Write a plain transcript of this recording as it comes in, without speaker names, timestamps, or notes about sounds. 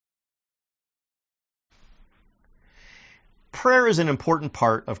prayer is an important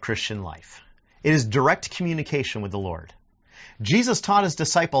part of Christian life. It is direct communication with the Lord. Jesus taught his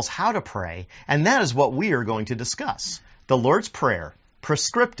disciples how to pray, and that is what we are going to discuss. The Lord's Prayer,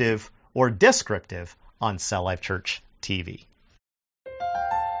 prescriptive or descriptive, on Cell Life Church TV.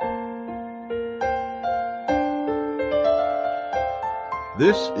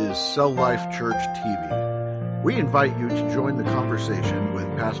 This is Cell Life Church TV. We invite you to join the conversation with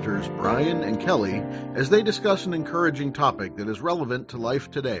Pastors Brian and Kelly as they discuss an encouraging topic that is relevant to life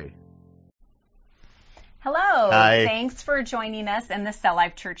today. Hello. Hi. Thanks for joining us in the Cell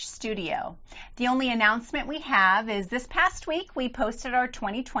Life Church studio. The only announcement we have is this past week we posted our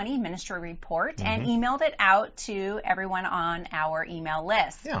 2020 ministry report and emailed it out to everyone on our email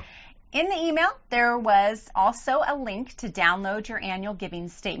list. Yeah. In the email, there was also a link to download your annual giving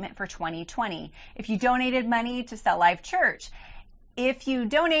statement for 2020. If you donated money to Cell Life Church, if you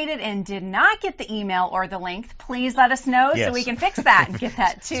donated and did not get the email or the link, please let us know so we can fix that and get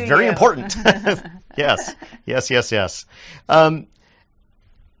that to you. It's very important. Yes.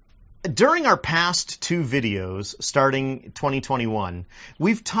 During our past two videos, starting 2021,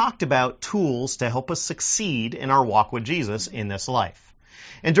 we've talked about tools to help us succeed in our walk with Jesus in this life.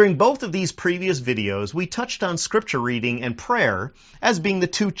 And during both of these previous videos, we touched on scripture reading and prayer as being the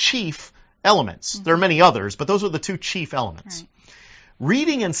two chief elements. There are many others, but those are the two chief elements. Right.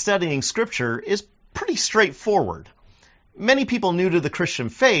 Reading and studying scripture is pretty straightforward. Many people new to the Christian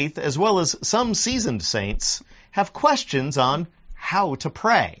faith, as well as some seasoned saints, have questions on how to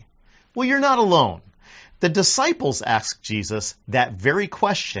pray. Well, you're not alone. The disciples asked Jesus that very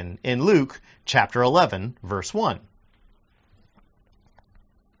question in Luke chapter 11, verse 1.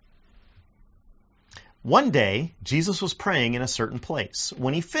 One day, Jesus was praying in a certain place.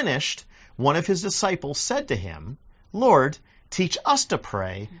 When he finished, one of his disciples said to him, "Lord, teach us to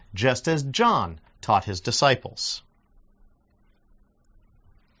pray, just as John taught his disciples."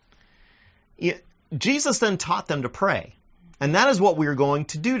 Jesus then taught them to pray. And that is what we're going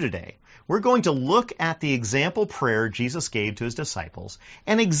to do today. We're going to look at the example prayer Jesus gave to his disciples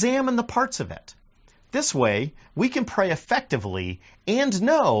and examine the parts of it. This way, we can pray effectively and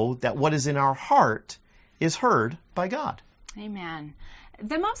know that what is in our heart is heard by God. Amen.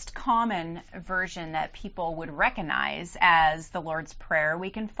 The most common version that people would recognize as the Lord's Prayer we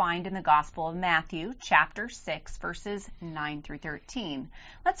can find in the Gospel of Matthew, chapter 6, verses 9 through 13.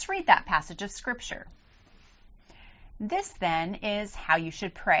 Let's read that passage of Scripture. "This then is how you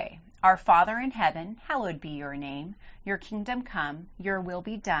should pray. Our Father in heaven, hallowed be your name. Your kingdom come, your will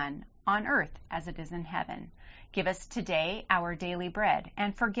be done, on earth as it is in heaven. Give us today our daily bread,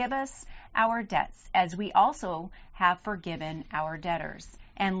 and forgive us our debts, as we also have forgiven our debtors.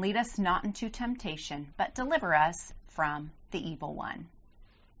 And lead us not into temptation, but deliver us from the evil one."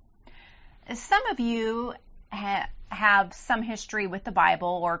 Some of you have some history with the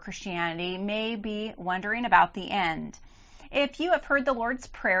Bible or Christianity, may be wondering about the end. If you have heard the Lord's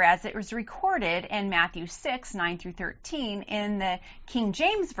Prayer as it was recorded in Matthew 6, 9 through 13 in the King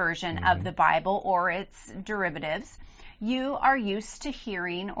James Version of the Bible or its derivatives, you are used to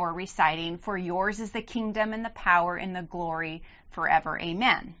hearing or reciting, "For yours is the kingdom and the power and the glory forever.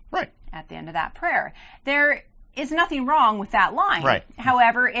 Amen." Right. At the end of that prayer. There is nothing wrong with that line. Right.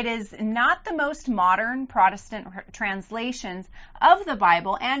 However, it is not the most modern Protestant translations of the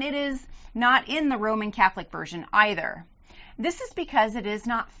Bible, and it is not in the Roman Catholic version either. This is because it is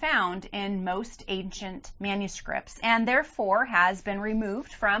not found in most ancient manuscripts and therefore has been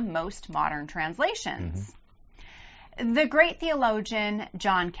removed from most modern translations. The great theologian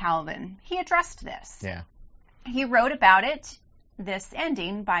John Calvin, he addressed this. Yeah. He wrote about it, this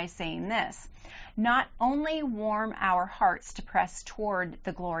ending, by saying this: "Not only warm our hearts to press toward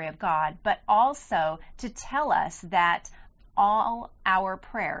the glory of God, but also to tell us that all our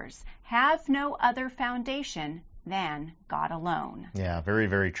prayers have no other foundation than God alone." Yeah, very,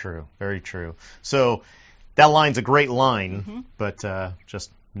 very true. Very true. So that line's a great line, but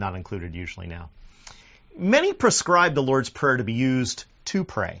just not included usually now. Many prescribe the Lord's Prayer to be used to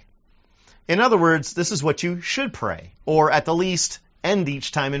pray. In other words, this is what you should pray, or at the least end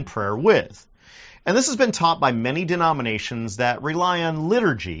each time in prayer with. And this has been taught by many denominations that rely on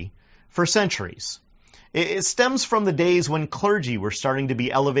liturgy for centuries. It stems from the days when clergy were starting to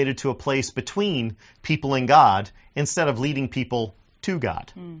be elevated to a place between people and God instead of leading people to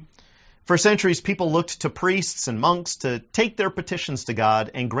God. For centuries, people looked to priests and monks to take their petitions to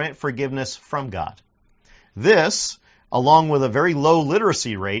God and grant forgiveness from God. This, along with a very low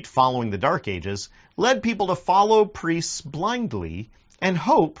literacy rate following the Dark Ages, led people to follow priests blindly and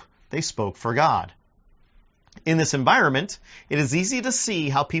hope they spoke for God. In this environment, it is easy to see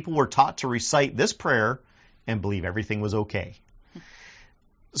how people were taught to recite this prayer and believe everything was okay.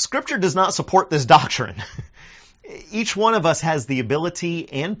 Scripture does not support this doctrine. Each one of us has the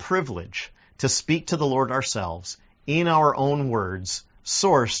ability and privilege to speak to the Lord ourselves in our own words,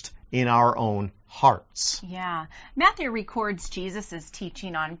 sourced in our own hearts. Yeah. Matthew records Jesus'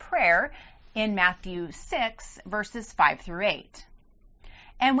 teaching on prayer in Matthew 6, verses 5 through 8.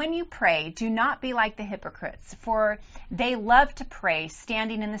 And when you pray, do not be like the hypocrites, for they love to pray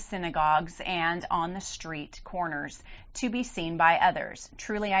standing in the synagogues and on the street corners to be seen by others.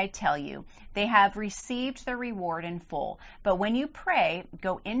 Truly I tell you, they have received their reward in full. But when you pray,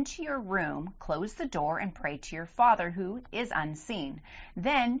 go into your room, close the door, and pray to your Father who is unseen.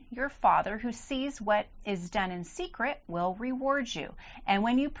 Then your Father who sees what is done in secret will reward you. And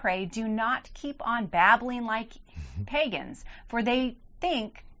when you pray, do not keep on babbling like pagans, for they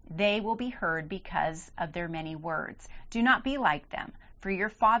think they will be heard because of their many words. Do not be like them, for your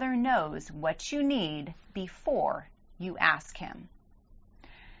Father knows what you need before you ask him.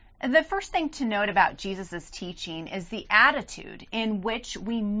 The first thing to note about Jesus' teaching is the attitude in which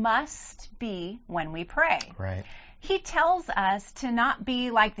we must be when we pray. Right. He tells us to not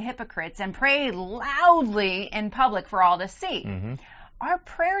be like the hypocrites and pray loudly in public for all to see. Mm-hmm. Our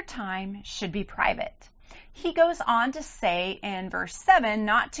prayer time should be private. He goes on to say in verse 7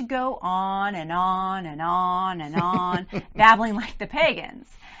 not to go on and on and on and on, babbling like the pagans.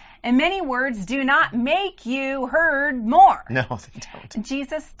 And many words do not make you heard more. No, they don't.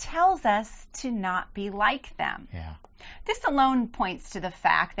 Jesus tells us to not be like them. Yeah. This alone points to the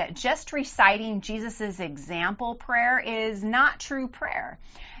fact that just reciting Jesus' example prayer is not true prayer.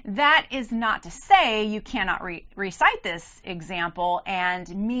 That is not to say you cannot recite this example and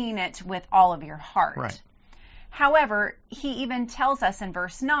mean it with all of your heart. Right. However, he even tells us in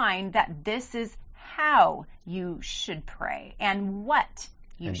verse 9 that this is how you should pray and what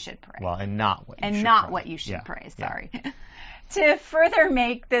you should pray. Well, and not what you and should not pray. what you should Yeah. pray. Yeah. Sorry. To further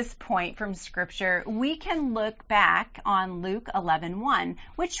make this point from Scripture, we can look back on Luke 11:1,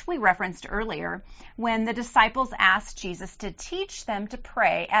 which we referenced earlier, when the disciples asked Jesus to teach them to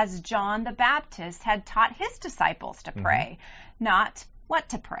pray as John the Baptist had taught his disciples to pray, not what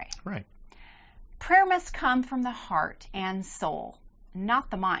to pray. Right. Prayer must come from the heart and soul, not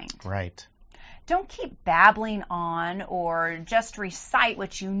the mind. Right. Don't keep babbling on or just recite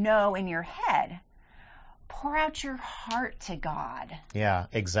what you know in your head. Pour out your heart to God. Yeah,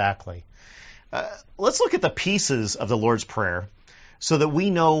 exactly. Let's look at the pieces of the Lord's Prayer so that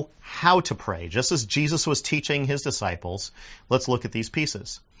we know how to pray. Just as Jesus was teaching his disciples, let's look at these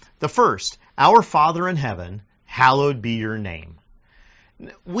pieces. The first, Our Father in heaven, hallowed be your name.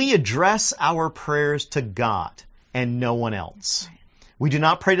 We address our prayers to God and no one else. Right. We do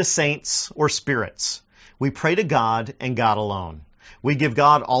not pray to saints or spirits. We pray to God and God alone. We give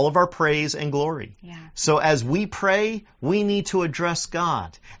God all of our praise and glory. Yeah. So as we pray, we need to address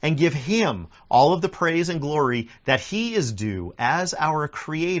God and give him all of the praise and glory that he is due as our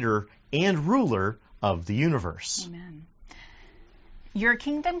creator and ruler of the universe. Amen. Your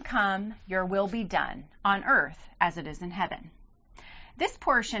kingdom come, your will be done, on earth as it is in heaven. This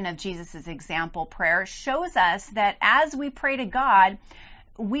portion of Jesus' example prayer shows us that as we pray to God,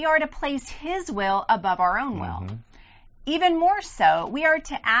 we are to place his will above our own will. Even more so, we are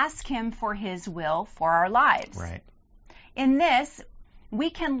to ask him for his will for our lives. Right. In this, we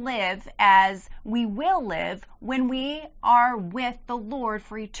can live as we will live when we are with the Lord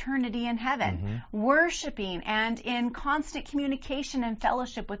for eternity in heaven, worshiping and in constant communication and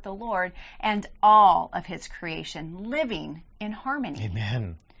fellowship with the Lord and all of his creation, living in harmony.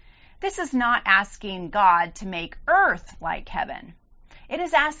 Amen. This is not asking God to make earth like heaven. It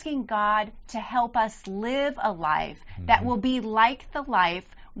is asking God to help us live a life that will be like the life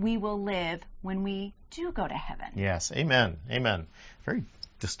we will live when we do go to heaven. Yes. Amen. Amen. Very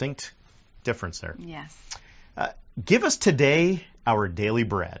distinct difference there. Yes. Give us today our daily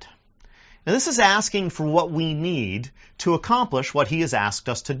bread. Now, this is asking for what we need to accomplish what he has asked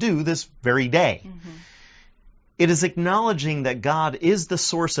us to do this very day. It is acknowledging that God is the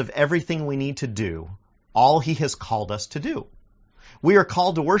source of everything we need to do, all he has called us to do. We are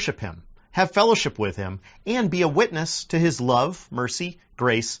called to worship him, have fellowship with him, and be a witness to his love, mercy,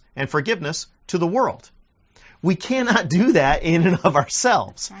 grace, and forgiveness to the world. We cannot do that in and of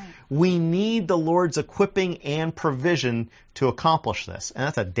ourselves. Right. We need the Lord's equipping and provision to accomplish this, and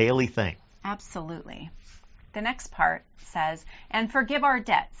that's a daily thing. Absolutely. The next part says, and forgive our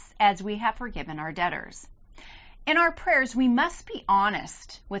debts as we have forgiven our debtors. In our prayers, we must be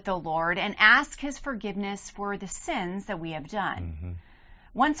honest with the Lord and ask his forgiveness for the sins that we have done.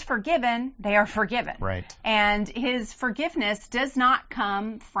 Once forgiven, they are forgiven. Right. And his forgiveness does not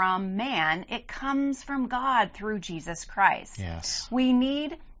come from man. It comes from God through Jesus Christ. Yes. We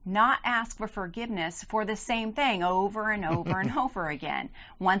need not ask for forgiveness for the same thing over and over and over again.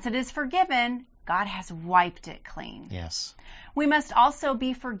 Once it is forgiven, God has wiped it clean. Yes. We must also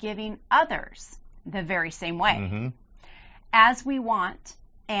be forgiving others the very same way. Mm-hmm. As we want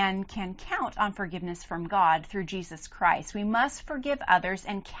and can count on forgiveness from God through Jesus Christ, we must forgive others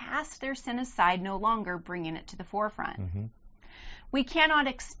and cast their sin aside, no longer bringing it to the forefront. Mm-hmm. We cannot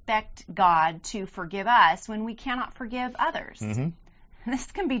expect God to forgive us when we cannot forgive others. Mm-hmm.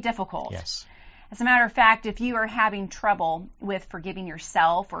 This can be difficult. Yes. As a matter of fact, if you are having trouble with forgiving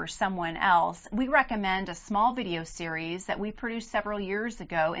yourself or someone else, we recommend a small video series that we produced several years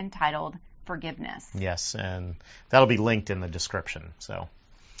ago entitled Forgiveness. Yes, and that'll be linked in the description. So,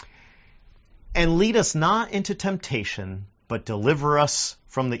 and lead us not into temptation, but deliver us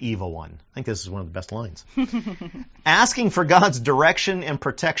from the evil one. I think this is one of the best lines. Asking for God's direction and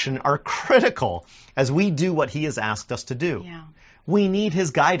protection are critical as we do what he has asked us to do. Yeah. We need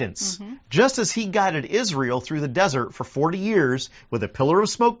his guidance. Mm-hmm. Just as he guided Israel through the desert for 40 years with a pillar of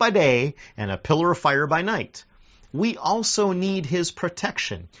smoke by day and a pillar of fire by night, we also need his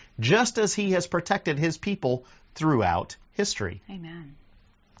protection, just as he has protected his people throughout history. Amen.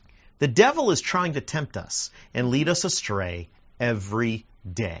 The devil is trying to tempt us and lead us astray every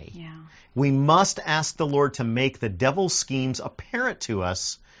day. Yeah. We must ask the Lord to make the devil's schemes apparent to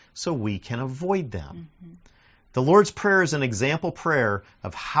us so we can avoid them. Mm-hmm. The Lord's Prayer is an example prayer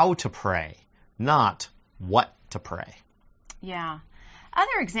of how to pray, not what to pray. Yeah.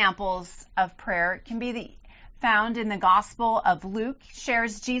 Other examples of prayer can be found in the Gospel of Luke.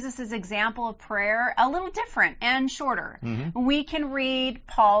 Shares Jesus' example of prayer a little different and shorter. Mm-hmm. We can read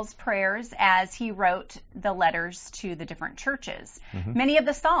Paul's prayers as he wrote the letters to the different churches. Mm-hmm. Many of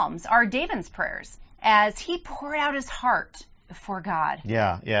the Psalms are David's prayers as he poured out his heart before God.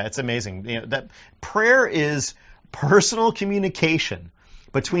 Yeah, it's amazing. That prayer is personal communication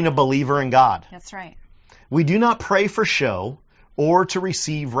between a believer and God. That's right. We do not pray for show or to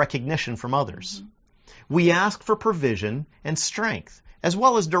receive recognition from others. Mm-hmm. We ask for provision and strength, as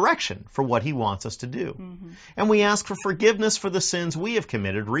well as direction for what he wants us to do. Mm-hmm. And we ask for forgiveness for the sins we have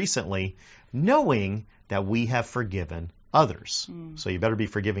committed recently, knowing that we have forgiven others. So you better be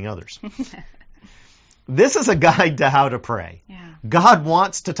forgiving others. This is a guide to how to pray. Yeah. God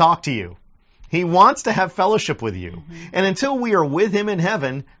wants to talk to you. He wants to have fellowship with you. Mm-hmm. And until we are with him in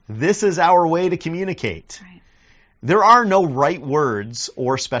heaven, this is our way to communicate. Right. There are no right words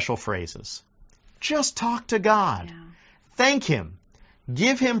or special phrases. Just talk to God. Yeah. Thank him.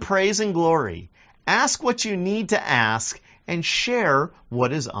 Give him praise and glory. Ask what you need to ask and share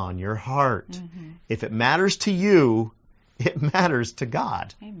what is on your heart. Mm-hmm. If it matters to you, it matters to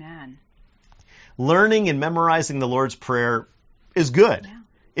God. Amen. Learning and memorizing the Lord's Prayer is good. Yeah.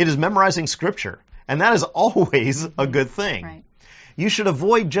 It is memorizing Scripture, and that is always a good thing. Right. You should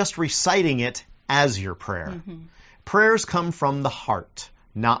avoid just reciting it as your prayer. Mm-hmm. Prayers come from the heart,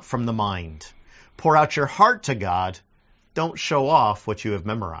 not from the mind. Pour out your heart to God. Don't show off what you have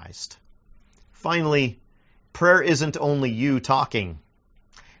memorized. Finally, prayer isn't only you talking.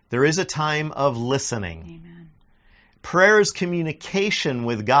 There is a time of listening. Amen. Prayer is communication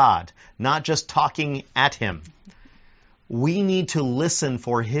with God, not just talking at him. We need to listen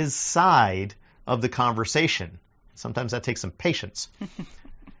for his side of the conversation. Sometimes that takes some patience.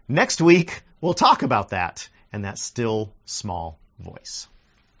 Next week, we'll talk about that and that still small voice.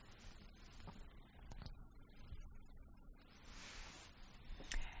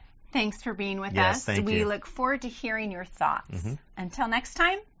 Thanks for being with Yes, us. thank We you. look forward to hearing your thoughts. Mm-hmm. Until next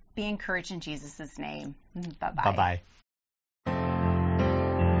time, be encouraged in Jesus' name. Bye-bye. Bye-bye.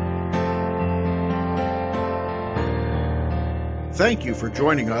 Thank you for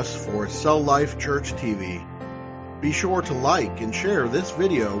joining us for Cell Life Church TV. Be sure to like and share this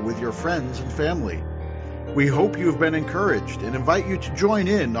video with your friends and family. We hope you have been encouraged and invite you to join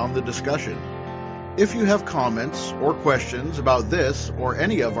in on the discussion. If you have comments or questions about this or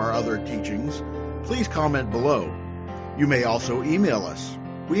any of our other teachings, please comment below. You may also email us.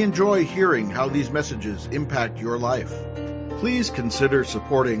 We enjoy hearing how these messages impact your life. Please consider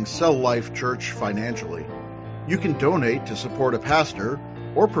supporting Cell Life Church financially. You can donate to support a pastor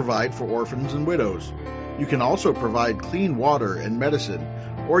or provide for orphans and widows. You can also provide clean water and medicine,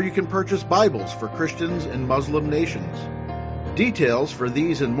 or you can purchase Bibles for Christians in Muslim nations. Details for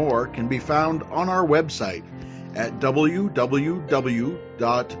these and more can be found on our website at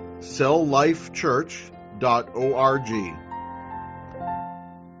www.celllifechurch.org.